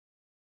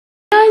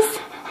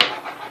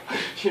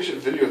You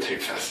should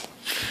videotape this.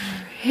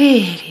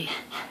 Pretty.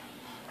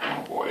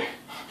 Oh boy.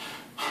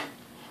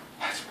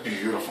 That's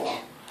beautiful.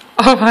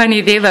 Oh,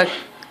 honey, they look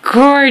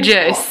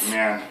gorgeous. Oh,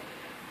 man.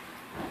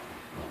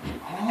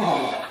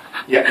 Oh.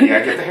 Yeah,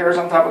 get the hairs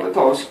on top of the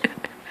toes.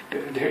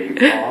 There you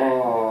go.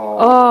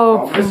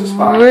 Oh, missed a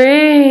spot.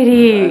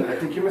 pretty. I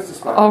think you missed a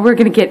spot. Oh, we're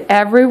going to get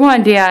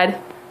everyone, Dad.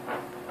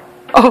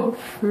 Oh,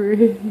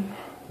 pretty.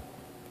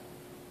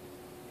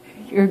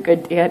 You're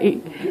good,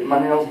 Daddy. Get my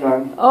nails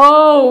done.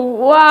 Oh,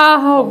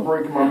 wow. I'll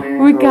break my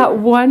nails. We got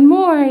one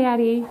more,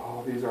 Addy.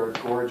 Oh, these are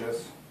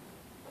gorgeous.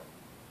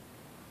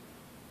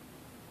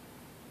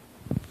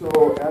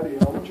 So, Addy,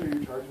 how much are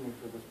you charging me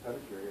for this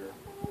pedicure here?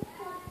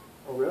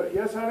 Oh, really?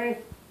 Yes, honey?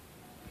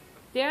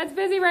 Dad's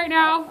busy right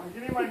now. I'm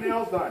getting my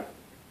nails done.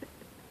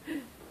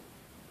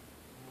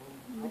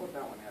 How about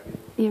that one, Addy?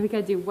 Yeah, we got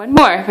to do one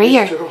more right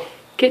here. Two.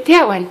 Get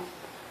that one.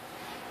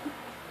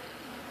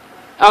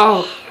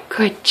 Oh,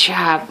 good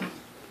job.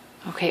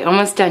 Okay,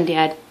 almost done,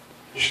 Dad.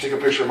 You should take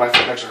a picture of my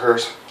foot next to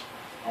hers.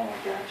 Oh my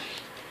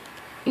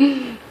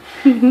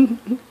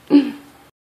gosh.